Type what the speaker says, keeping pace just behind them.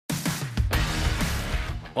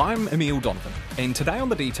I'm Emile Donovan, and today on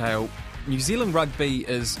The Detail, New Zealand Rugby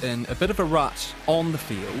is in a bit of a rut on the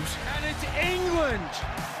field. And it's England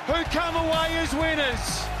who come away as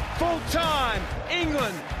winners. Full time,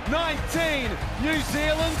 England 19, New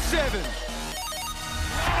Zealand 7.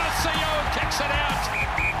 Masayo kicks it out,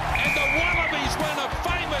 and the Wallabies win a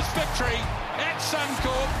famous victory at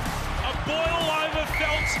Suncorp. A boil over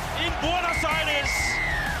felt in Buenos Aires.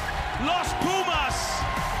 Los Pumas,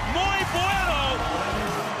 muy bueno.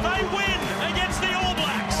 They win against the All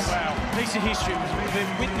Blacks. Oh, wow, piece of history.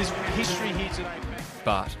 We've witnessed history here today.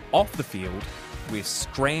 But off the field, we're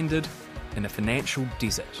stranded in a financial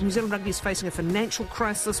desert. New Zealand Rugby is facing a financial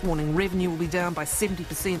crisis this morning. Revenue will be down by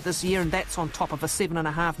 70% this year, and that's on top of a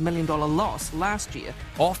 $7.5 million loss last year.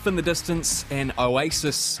 Off in the distance, an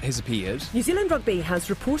oasis has appeared. New Zealand Rugby has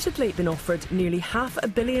reportedly been offered nearly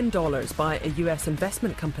 $500 million by a US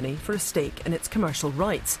investment company for a stake in its commercial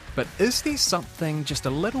rights. But is there something just a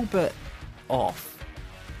little bit off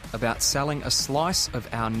about selling a slice of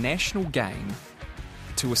our national game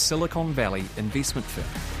to a Silicon Valley investment firm?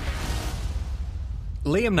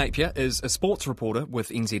 Liam Napier is a sports reporter with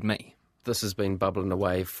NZME. This has been bubbling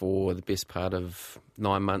away for the best part of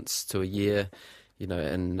 9 months to a year. You know,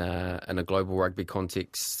 in a global rugby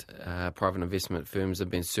context, private investment firms have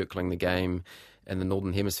been circling the game in the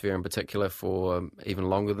Northern Hemisphere in particular for even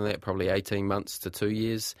longer than that, probably 18 months to 2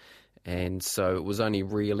 years. And so it was only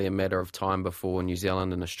really a matter of time before New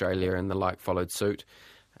Zealand and Australia and the like followed suit.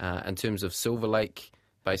 In terms of Silver Lake,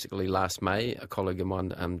 basically last May, a colleague of mine,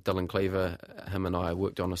 Dylan Cleaver, him and I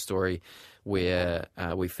worked on a story where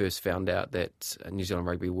we first found out that New Zealand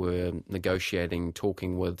Rugby were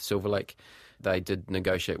talking with Silver Lake. They did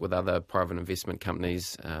negotiate with other private investment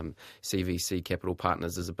companies. CVC Capital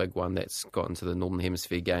Partners is a big one that's got into the Northern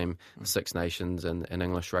Hemisphere game, Six Nations and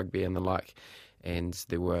English rugby and the like. And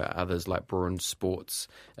there were others like Bruin Sports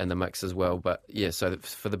in the mix as well. But yeah, so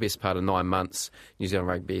for the best part of 9 months, New Zealand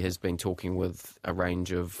Rugby has been talking with a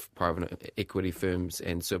range of private equity firms,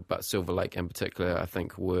 but Silver Lake in particular, I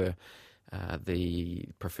think, were the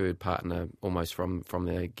preferred partner almost from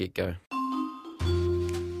the get-go.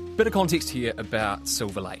 Bit of context here about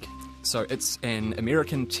Silver Lake. So it's an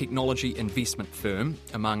American technology investment firm.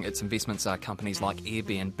 Among its investments are companies like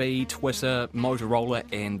Airbnb, Twitter, Motorola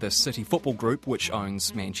and the City Football Group, which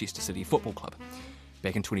owns Manchester City Football Club.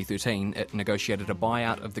 Back in 2013, it negotiated a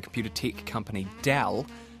buyout of the computer tech company Dell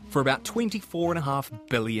for about $24.5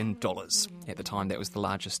 billion. At the time, that was the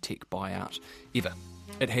largest tech buyout ever.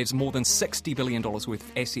 It has more than $60 billion worth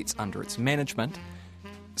of assets under its management,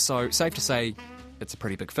 so safe to say it's a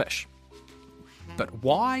pretty big fish. But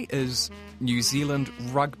why is New Zealand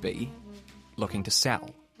Rugby looking to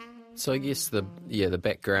sell? So I guess the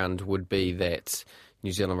background would be that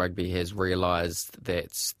New Zealand Rugby has realised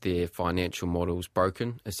that their financial model's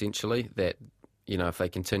broken, essentially, that, you know, if they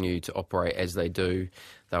continue to operate as they do,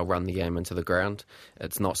 they'll run the game into the ground.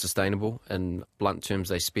 It's not sustainable. In blunt terms,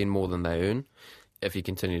 they spend more than they earn. If you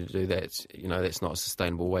continue to do that, you know, that's not a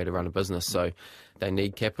sustainable way to run a business. So they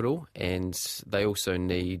need capital, and they also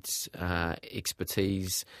need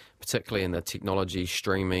expertise, particularly in the technology,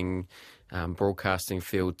 streaming, broadcasting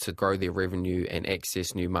field, to grow their revenue and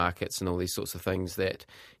access new markets and all these sorts of things that,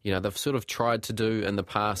 you know, they've sort of tried to do in the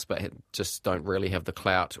past but just don't really have the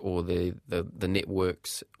clout or the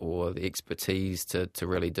networks or the expertise to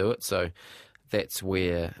really do it. So that's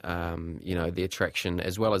where, you know, the attraction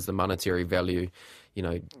as well as the monetary value, you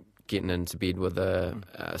know, getting into bed with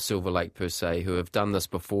a Silver Lake per se, who have done this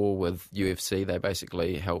before with UFC. They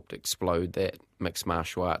basically helped explode that mixed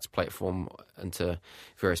martial arts platform into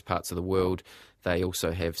various parts of the world. They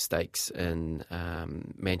also have stakes in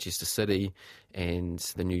Manchester City and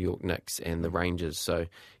the New York Knicks and the Rangers. So,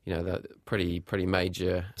 you know, they're pretty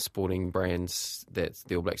major sporting brands that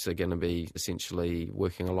the All Blacks are going to be essentially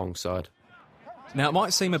working alongside. Now, it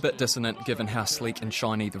might seem a bit dissonant given how sleek and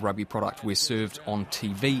shiny the rugby product we're served on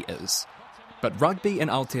TV is, but rugby in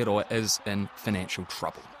Aotearoa is in financial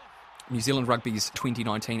trouble. New Zealand Rugby's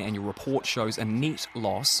 2019 annual report shows a net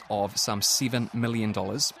loss of some $7 million,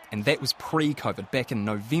 and that was pre-COVID. Back in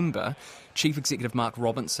November, Chief Executive Mark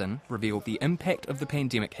Robinson revealed the impact of the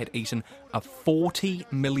pandemic had eaten a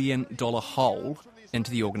 $40 million hole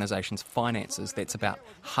into the organisation's finances. That's about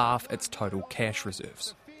half its total cash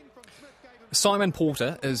reserves. Simon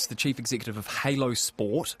Porter is the chief executive of Halo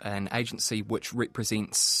Sport, an agency which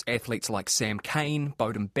represents athletes like Sam Cane,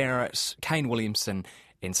 Beauden Barrett, Kane Williamson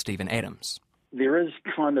and Stephen Adams. There is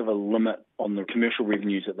kind of a limit on the commercial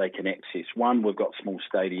revenues that they can access. One, we've got small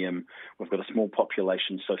stadium, we've got a small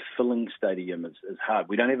population, so filling stadium is hard.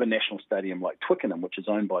 We don't have a national stadium like Twickenham, which is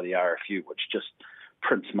owned by the RFU, which just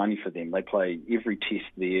prints money for them. They play every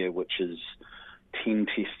test there, which is 10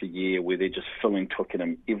 tests a year, where they're just filling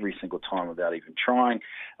Twickenham every single time without even trying,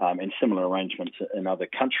 and similar arrangements in other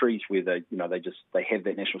countries where they have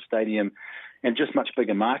that national stadium, and just much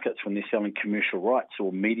bigger markets when they're selling commercial rights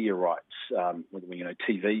or media rights,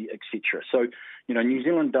 TV, etc. So, New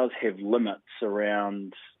Zealand does have limits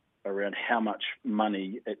around how much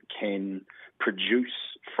money it can produce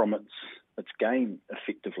from its game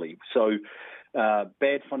effectively. So,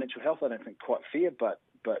 bad financial health, I don't think quite fair, but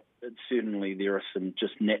certainly there are some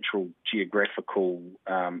just natural geographical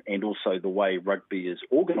and also the way rugby is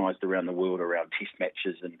organised around the world around test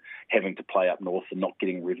matches and having to play up north and not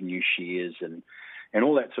getting revenue shares and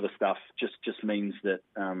all that sort of stuff just means that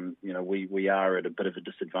we are at a bit of a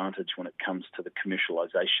disadvantage when it comes to the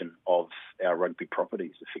commercialisation of our rugby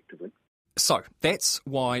properties effectively. So that's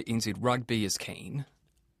why NZ Rugby is keen.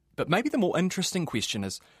 But maybe the more interesting question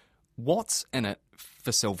is, what's in it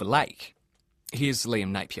for Silver Lake? Here's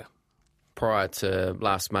Liam Napier. Prior to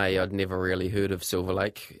last May, I'd never really heard of Silver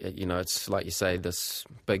Lake. It's like you say, this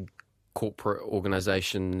big corporate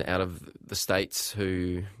organisation out of the States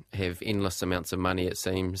who have endless amounts of money, it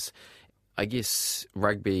seems. I guess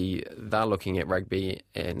rugby, they're looking at rugby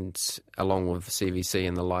and along with CVC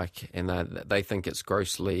and the like, and they think it's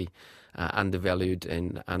grossly undervalued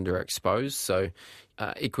and underexposed. So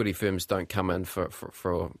equity firms don't come in for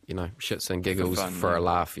shits and giggles for, fun, for a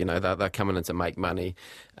laugh. They're coming in to make money,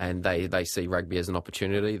 and they see rugby as an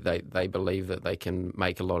opportunity. They believe that they can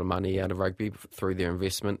make a lot of money out of rugby through their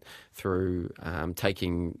investment, through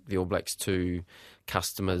taking the All Blacks to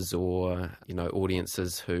customers or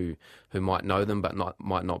audiences who might know them but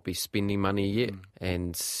might not be spending money yet.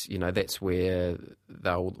 And that's where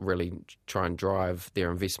they'll really try and drive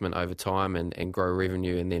their investment over time and grow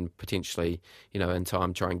revenue, and then potentially in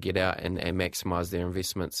time try and get out and maximise their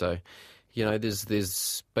investment. So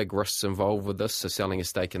there's big risks involved with this. So selling a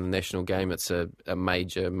stake in the national game, it's a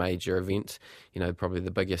major event. Probably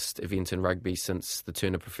the biggest event in rugby since the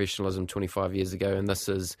turn of professionalism 25 years ago, and this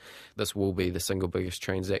will be the single biggest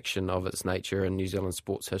transaction of its nature in New Zealand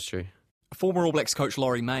sports history. Former All Blacks coach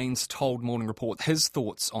Laurie Mains told Morning Report his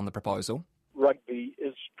thoughts on the proposal. Rugby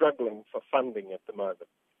is struggling for funding at the moment,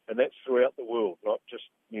 and that's throughout the world, not just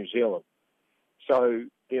New Zealand. So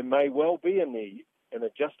there may well be a need, and a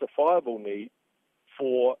justifiable need,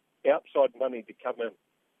 for outside money to come in.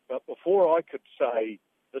 But before I could say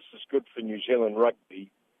this is good for New Zealand rugby,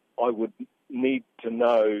 I would need to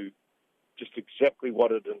know just exactly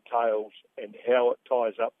what it entails and how it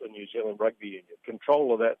ties up the New Zealand Rugby Union.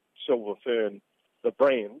 Control of that silver fern, the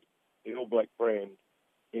brand, the All Black brand,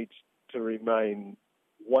 needs to remain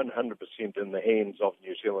 100% in the hands of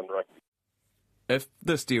New Zealand rugby. If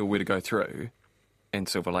this deal were to go through, and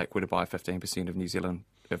Silver Lake were to buy 15% of New Zealand,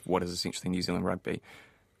 of what is essentially New Zealand rugby,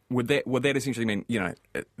 would that essentially mean,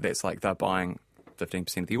 that's like they're buying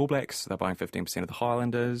 15% of the All Blacks, they're buying 15% of the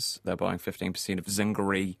Highlanders, they're buying 15% of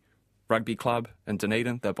Zingaree Rugby Club in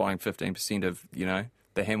Dunedin, they're buying 15% of,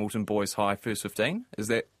 the Hamilton Boys High First 15? Is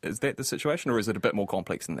that the situation, or is it a bit more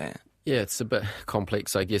complex than that? Yeah, it's a bit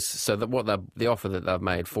complex, I guess. So the offer that they've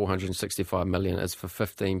made, $465 million, is for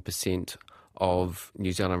 15% of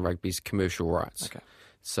New Zealand Rugby's commercial rights. Okay.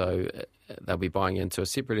 So they'll be buying into a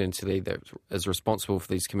separate entity that is responsible for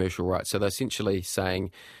these commercial rights. So they're essentially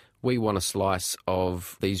saying, we want a slice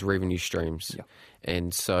of these revenue streams. Yeah.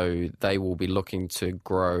 And so they will be looking to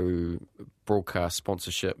grow broadcast,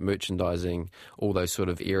 sponsorship, merchandising, all those sort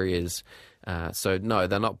of areas. So no,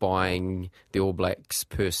 they're not buying the All Blacks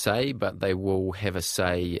per se, but they will have a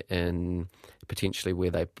say in potentially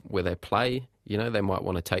where they play. They might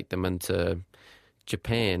want to take them into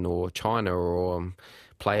Japan or China or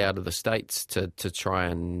play out of the States to try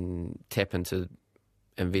and tap into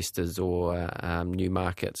investors or new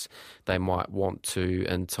markets. They might want to,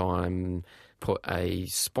 in time, put a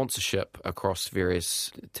sponsorship across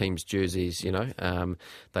various teams' jerseys,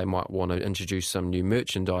 They might want to introduce some new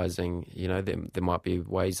merchandising, there might be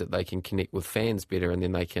ways that they can connect with fans better, and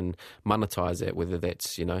then they can monetize that, whether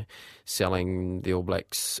that's, selling the All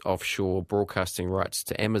Blacks offshore broadcasting rights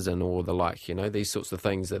to Amazon or the like, these sorts of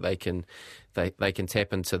things that they can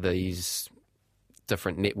tap into these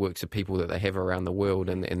different networks of people that they have around the world,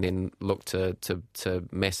 and then look to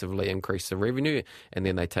massively increase the revenue, and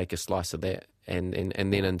then they take a slice of that, and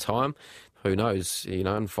then in time, who knows,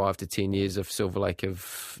 in 5 to 10 years, if Silver Lake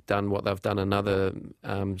have done what they've done in other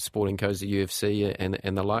sporting codes, the UFC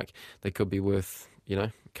and the like, they could be worth,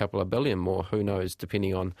 a couple of billion more, who knows,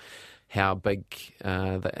 depending on how big,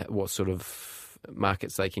 what sort of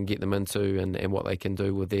markets they can get them into and what they can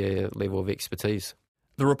do with their level of expertise.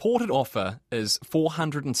 The reported offer is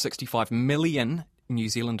 $465 million New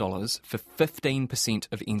Zealand dollars for 15%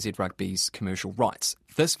 of NZ Rugby's commercial rights.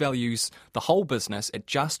 This values the whole business at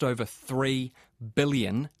just over 3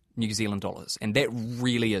 billion New Zealand dollars, and that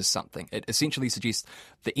really is something. It essentially suggests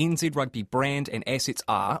the NZ Rugby brand and assets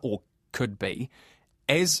are, or could be,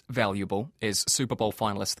 as valuable as Super Bowl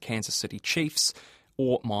finalist the Kansas City Chiefs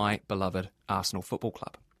or my beloved Arsenal Football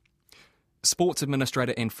Club. Sports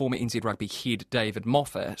administrator and former NZ Rugby head David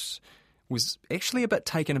Moffat was actually a bit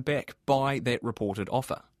taken aback by that reported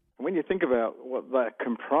offer. When you think about what that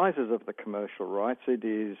comprises of the commercial rights, it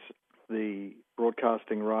is the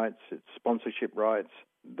broadcasting rights, it's sponsorship rights.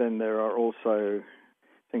 Then there are also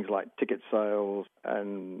things like ticket sales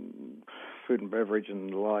and food and beverage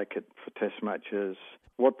and the like for test matches.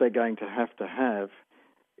 What they're going to have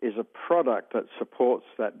is a product that supports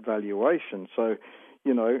that valuation. So,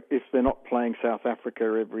 you know, if they're not playing South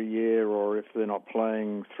Africa every year, or if they're not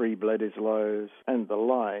playing Three Bledisloes and the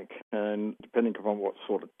like, and depending upon what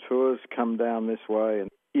sort of tours come down this way, and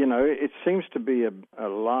you know, it seems to be a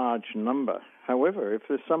large number. However, if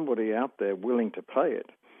there's somebody out there willing to pay it,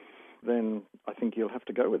 then I think you'll have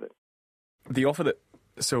to go with it. The offer that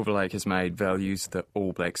Silver Lake has made values the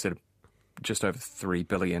All Blacks at just over 3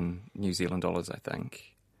 billion New Zealand dollars, I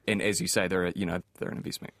think. And as you say, they're an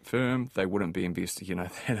investment firm. They wouldn't be investing,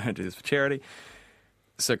 they don't do this for charity.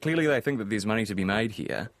 So clearly they think that there's money to be made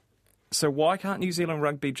here. So why can't New Zealand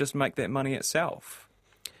Rugby just make that money itself?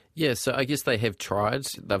 Yeah, so I guess they have tried.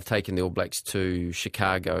 They've taken the All Blacks to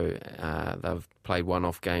Chicago. They've played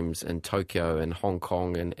one-off games in Tokyo and Hong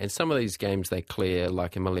Kong. And some of these games they clear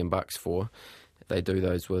like $1 million for. They do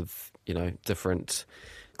those with, different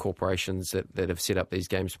corporations that have set up these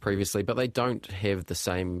games previously, but they don't have the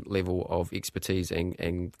same level of expertise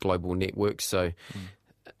and global networks. So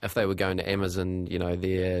if they were going to Amazon,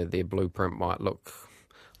 their blueprint might look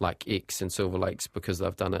like X and Silver Lakes because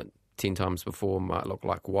they've done it 10 times before, might look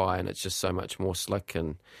like Y, and it's just so much more slick.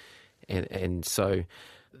 And so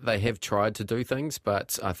they have tried to do things,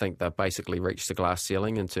 but I think they've basically reached the glass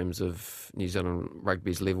ceiling in terms of New Zealand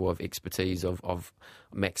Rugby's level of expertise of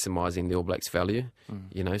maximising the All Blacks' value.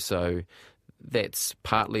 So that's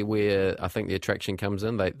partly where I think the attraction comes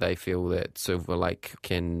in. They feel that Silver Lake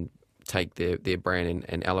can take their brand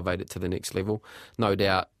and elevate it to the next level. No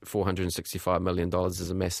doubt $465 million is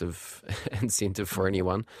a massive incentive for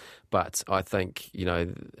anyone, but I think,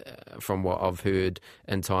 from what I've heard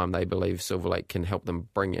in time, they believe Silver Lake can help them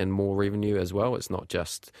bring in more revenue as well. It's not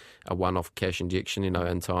just a one-off cash injection,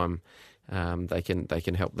 in time. They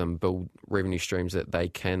can help them build revenue streams that they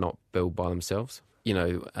cannot build by themselves.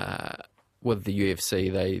 With the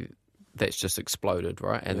UFC, that's just exploded,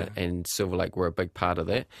 right? And Silver Lake were a big part of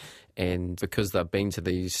that. And because they've been to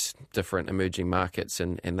these different emerging markets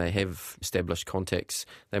and they have established contacts,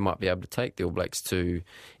 they might be able to take the All Blacks to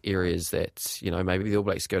areas that, maybe the All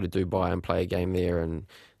Blacks go to Dubai and play a game there and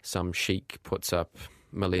some sheik puts up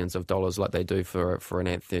millions of dollars like they do for an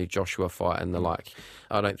Anthony Joshua fight and the like.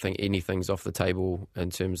 I don't think anything's off the table in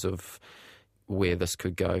terms of where this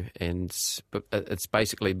could go, and it's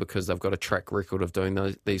basically because they've got a track record of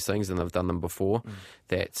doing these things and they've done them before,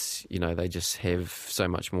 that they just have so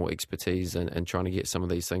much more expertise in trying to get some of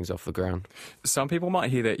these things off the ground. Some people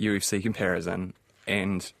might hear that UFC comparison,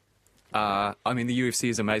 and the UFC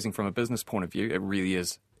is amazing from a business point of view. It really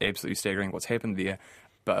is absolutely staggering what's happened there.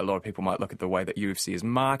 But a lot of people might look at the way that UFC is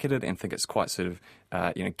marketed and think it's quite sort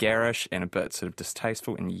of, garish and a bit sort of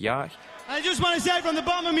distasteful and yuck. I just want to say from the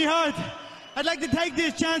bottom of my heart, I'd like to take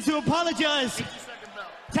this chance to apologise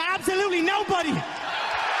to absolutely nobody.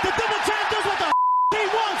 The double champ does what the he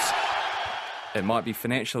wants. It might be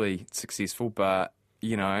financially successful, but,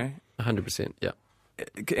 100%, yeah.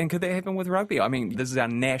 And could that happen with rugby? I mean, this is our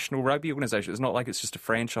national rugby organisation. It's not like it's just a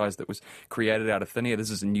franchise that was created out of thin air. This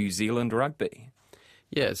is New Zealand Rugby.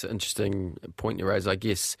 Yeah, it's an interesting point you raise. I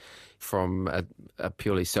guess from a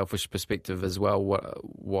purely selfish perspective as well,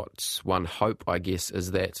 what's one hope, I guess,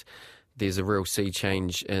 is that there's a real sea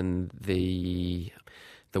change in the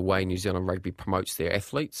way New Zealand Rugby promotes their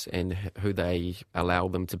athletes and who they allow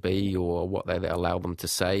them to be or what they allow them to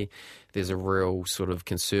say. There's a real sort of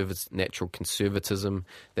natural conservatism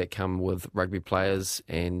that come with rugby players,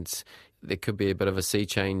 and there could be a bit of a sea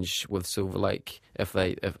change with Silver Lake if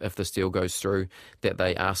this deal goes through, that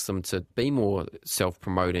they ask them to be more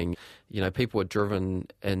self-promoting. People are driven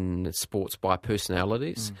in sports by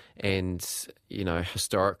personalities, and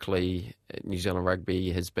historically New Zealand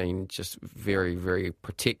Rugby has been just very, very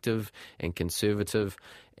protective and conservative,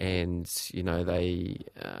 and they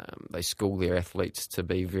school their athletes to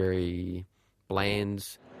be very bland.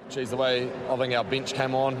 Geez, the way I think our bench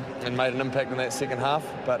came on and made an impact in that second half,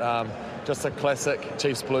 but just a classic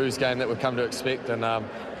Chiefs Blues game that we've come to expect, and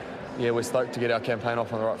we're stoked to get our campaign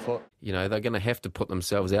off on the right foot. You know, they're going to have to put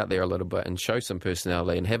themselves out there a little bit and show some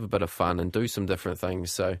personality and have a bit of fun and do some different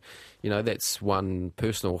things. So, you know, that's one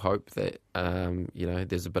personal hope that,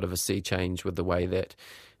 there's a bit of a sea change with the way that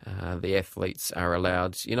the athletes are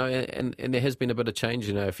allowed, you know, and there has been a bit of change,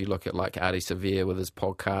 you know, if you look at like Ardie Savea with his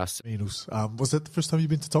podcast. Was that the first time you've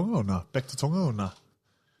been to Tonga or not? Back to Tonga or not?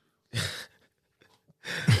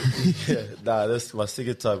 This is my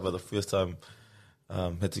second time, but the first time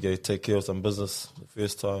had to go take care of some business the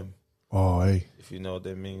first time. Oh, hey. If you know what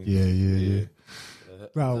that means. Yeah.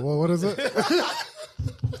 Now, what is it?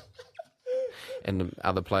 And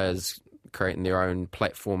other players creating their own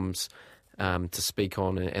platforms to speak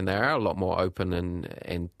on, and they are a lot more open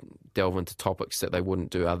and delve into topics that they wouldn't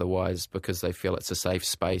do otherwise because they feel it's a safe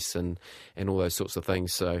space and all those sorts of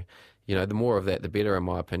things. So, you know, the more of that, the better, in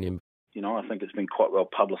my opinion. You know, I think it's been quite well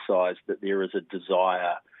publicised that there is a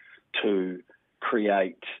desire to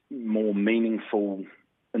create more meaningful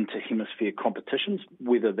inter-hemisphere competitions,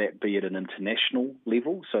 whether that be at an international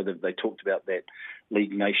level, so that they talked about that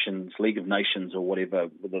League of Nations or whatever,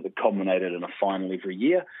 that culminated in a final every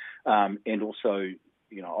year. And also,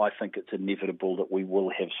 you know, I think it's inevitable that we will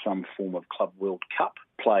have some form of Club World Cup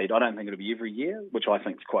played. I don't think it'll be every year, which I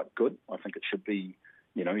think is quite good. I think it should be,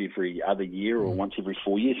 you know, every other year or once every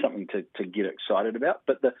 4 years, something to get excited about.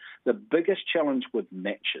 But the biggest challenge with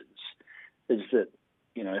matches is that,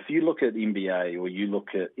 you know, if you look at NBA or you look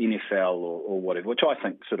at NFL or whatever, which I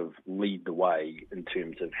think sort of lead the way in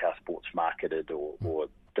terms of how sport's marketed or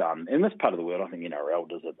done. In this part of the world, I think NRL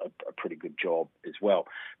does a pretty good job as well.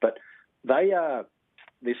 But they're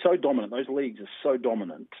so dominant. Those leagues are so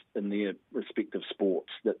dominant in their respective sports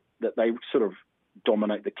that they sort of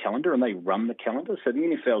dominate the calendar and they run the calendar. So the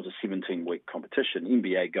NFL is a 17-week competition.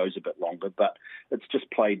 NBA goes a bit longer, but it's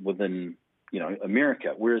just played within, you know,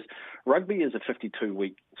 America, whereas rugby is a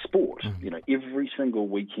 52-week sport. You know, every single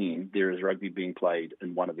weekend there is rugby being played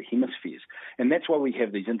in one of the hemispheres. And that's why we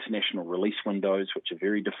have these international release windows, which are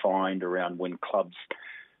very defined around when clubs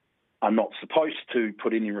are not supposed to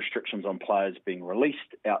put any restrictions on players being released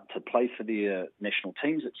out to play for their national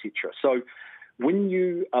teams, etc. So when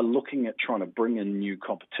you are looking at trying to bring in new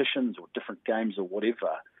competitions or different games or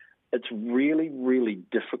whatever, it's really, really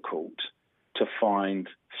difficult to find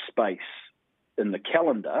space in the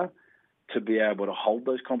calendar to be able to hold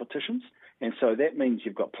those competitions. And so that means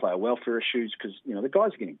you've got player welfare issues because, you know, the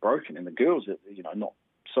guys are getting broken and the girls are, you know, not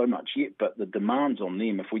so much yet, but the demands on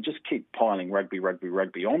them, if we just keep piling rugby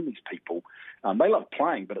on these people, they love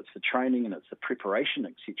playing, but it's the training and it's the preparation,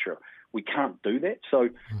 etc. We can't do that. So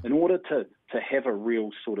in order to have a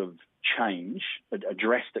real sort of change, a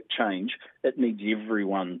drastic change, it needs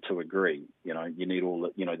everyone to agree. You know, you need all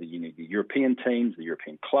the, you need the European teams, the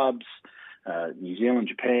European clubs, New Zealand,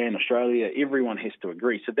 Japan, Australia, everyone has to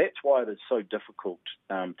agree. So that's why it is so difficult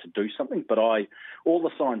to do something. But all the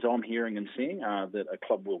signs I'm hearing and seeing are that a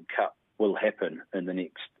Club World Cup will happen in the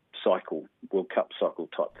next cycle, World Cup cycle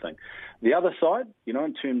type thing. The other side, you know,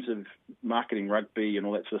 in terms of marketing rugby and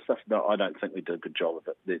all that sort of stuff, no, I don't think we did a good job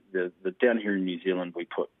of it. The down here in New Zealand, we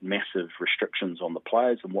put massive restrictions on the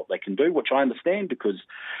players and what they can do, which I understand because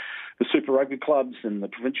the Super Rugby clubs and the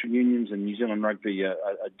provincial unions and New Zealand Rugby are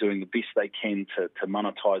doing the best they can to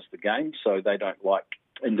monetise the game, so they don't like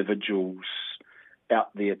individuals out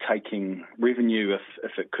there taking revenue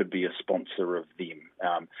if it could be a sponsor of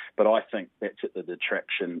them. But I think that's at the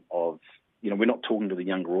detraction of, you know, we're not talking to the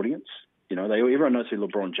younger audience. You know, everyone knows who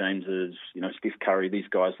LeBron James is, you know, Steph Curry, these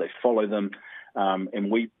guys, they follow them, and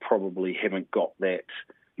we probably haven't got that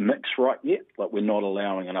mix right yet. Like, we're not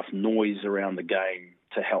allowing enough noise around the game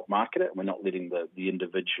to help market it. We're not letting the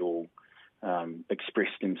individual express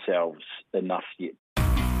themselves enough yet.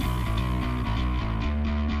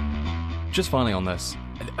 Just finally on this,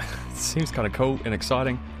 it seems kind of cool and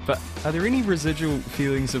exciting, but are there any residual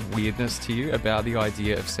feelings of weirdness to you about the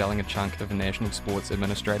idea of selling a chunk of a national sports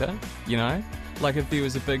administrator? You know, like if there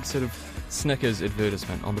was a big sort of Snickers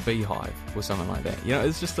advertisement on the Beehive or something like that. You know,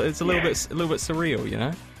 it's a little bit surreal. You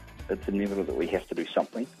know, it's inevitable that we have to do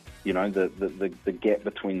something. You know, the gap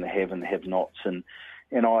between the have and the have-nots, and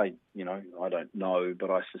I, you know, I don't know, but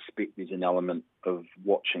I suspect there's an element of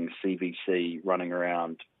watching CVC running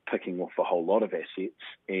around picking off a whole lot of assets,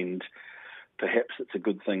 and perhaps it's a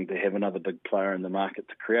good thing to have another big player in the market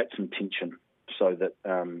to create some tension so that,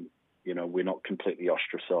 you know, we're not completely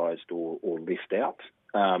ostracised or left out.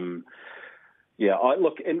 Yeah,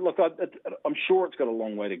 I'm sure it's got a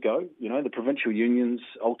long way to go. You know, the provincial unions,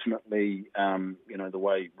 ultimately, the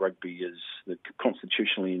way rugby is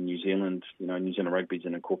constitutionally in New Zealand, New Zealand Rugby is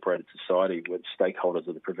an incorporated society with stakeholders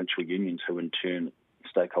of the provincial unions who in turn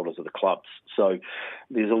stakeholders of the clubs. So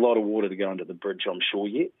there's a lot of water to go under the bridge, I'm sure,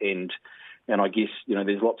 yet. And I guess,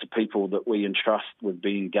 there's lots of people that we entrust with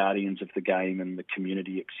being guardians of the game and the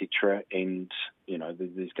community, etc. And,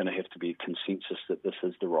 there's going to have to be a consensus that this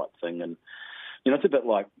is the right thing. And, it's a bit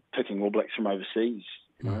like picking All Blacks from overseas.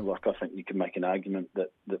 I think you can make an argument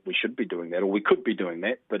that we should be doing that, or we could be doing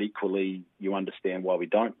that, but equally you understand why we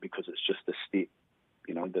don't, because it's just a step,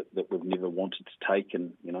 that we've never wanted to take.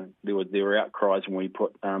 And, there were outcries when we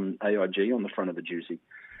put AIG on the front of the jersey.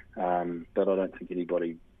 But I don't think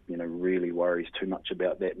anybody, really worries too much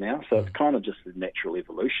about that now. So it's kind of just a natural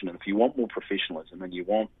evolution. And if you want more professionalism and you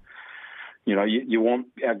want, you want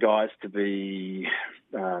our guys to be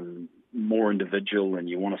more individual, and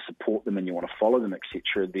you want to support them and you want to follow them,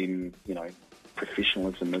 etc., then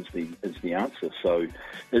professionalism is the answer. So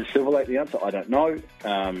is Silver Lake the answer? I don't know,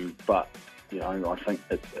 but I think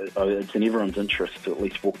it's in everyone's interest to at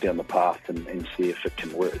least walk down the path and see if it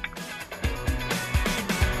can work.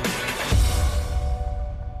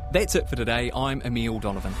 That's it for today. I'm Emile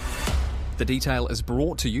Donovan. The Detail is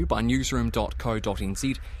brought to you by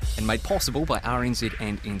newsroom.co.nz and made possible by RNZ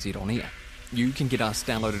and NZ On Air. You can get us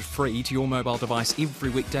downloaded free to your mobile device every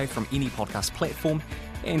weekday from any podcast platform,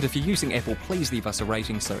 and if you're using Apple, please leave us a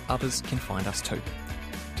rating so others can find us too.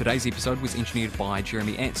 Today's episode was engineered by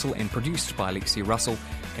Jeremy Ansell and produced by Alexia Russell,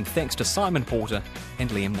 and thanks to Simon Porter and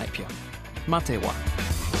Liam Napier. Mā te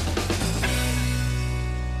wā.